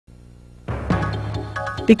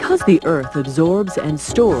Because the Earth absorbs and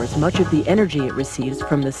stores much of the energy it receives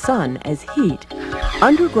from the sun as heat,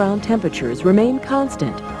 underground temperatures remain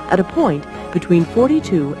constant at a point between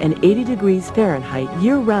 42 and 80 degrees Fahrenheit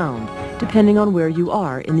year-round, depending on where you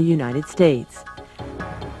are in the United States.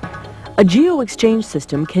 A geo-exchange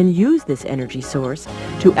system can use this energy source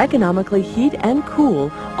to economically heat and cool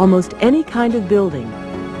almost any kind of building,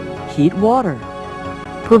 heat water,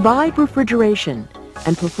 provide refrigeration,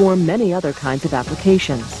 and perform many other kinds of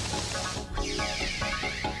applications.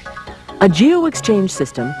 A geo-exchange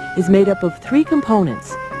system is made up of three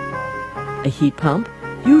components: a heat pump,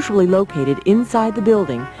 usually located inside the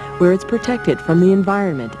building where it's protected from the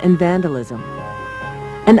environment and vandalism;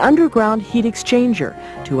 an underground heat exchanger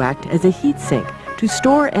to act as a heat sink to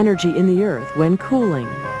store energy in the earth when cooling,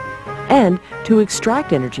 and to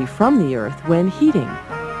extract energy from the earth when heating;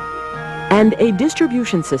 and a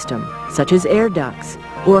distribution system such as air ducts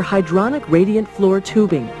or hydronic radiant floor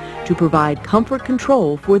tubing to provide comfort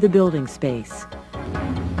control for the building space.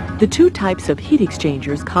 The two types of heat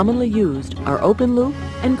exchangers commonly used are open loop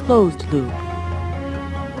and closed loop.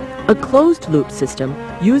 A closed loop system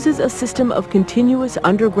uses a system of continuous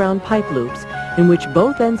underground pipe loops in which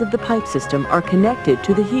both ends of the pipe system are connected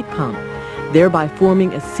to the heat pump, thereby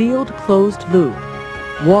forming a sealed closed loop.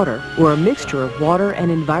 Water, or a mixture of water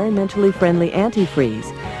and environmentally friendly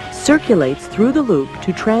antifreeze, circulates through the loop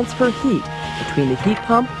to transfer heat between the heat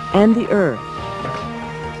pump and the earth.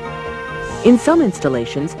 In some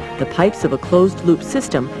installations, the pipes of a closed-loop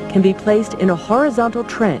system can be placed in a horizontal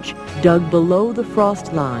trench dug below the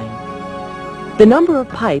frost line. The number of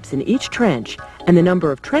pipes in each trench and the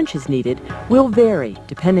number of trenches needed will vary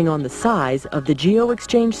depending on the size of the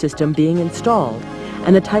geo-exchange system being installed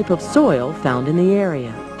and the type of soil found in the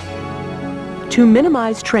area. To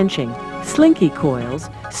minimize trenching, slinky coils,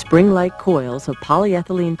 spring-like coils of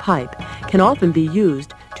polyethylene pipe, can often be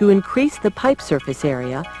used to increase the pipe surface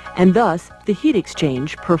area and thus the heat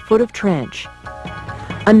exchange per foot of trench.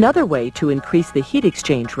 Another way to increase the heat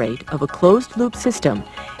exchange rate of a closed-loop system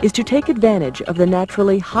is to take advantage of the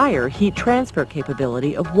naturally higher heat transfer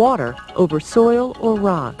capability of water over soil or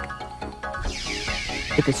rock.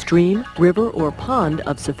 If a stream, river, or pond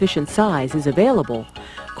of sufficient size is available,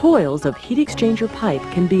 coils of heat exchanger pipe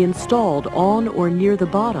can be installed on or near the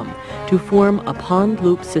bottom to form a pond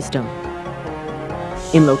loop system.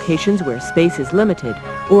 In locations where space is limited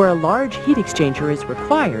or a large heat exchanger is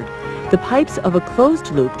required, the pipes of a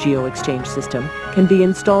closed-loop geo-exchange system can be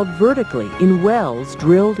installed vertically in wells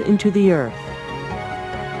drilled into the earth.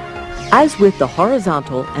 As with the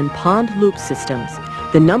horizontal and pond loop systems,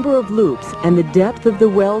 the number of loops and the depth of the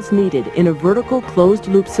wells needed in a vertical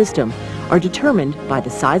closed-loop system are determined by the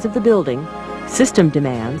size of the building, system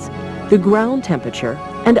demands, the ground temperature,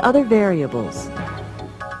 and other variables.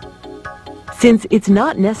 Since it's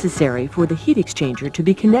not necessary for the heat exchanger to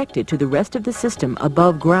be connected to the rest of the system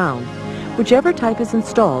above ground, whichever type is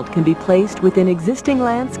installed can be placed within existing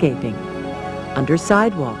landscaping, under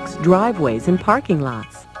sidewalks, driveways, and parking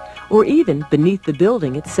lots, or even beneath the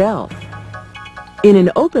building itself. In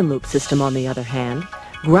an open-loop system, on the other hand,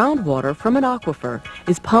 groundwater from an aquifer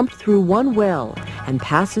is pumped through one well and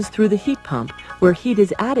passes through the heat pump where heat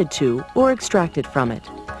is added to or extracted from it.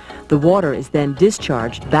 The water is then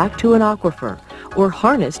discharged back to an aquifer or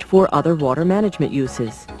harnessed for other water management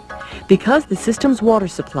uses. Because the system's water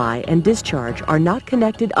supply and discharge are not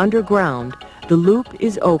connected underground, the loop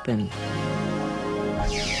is open.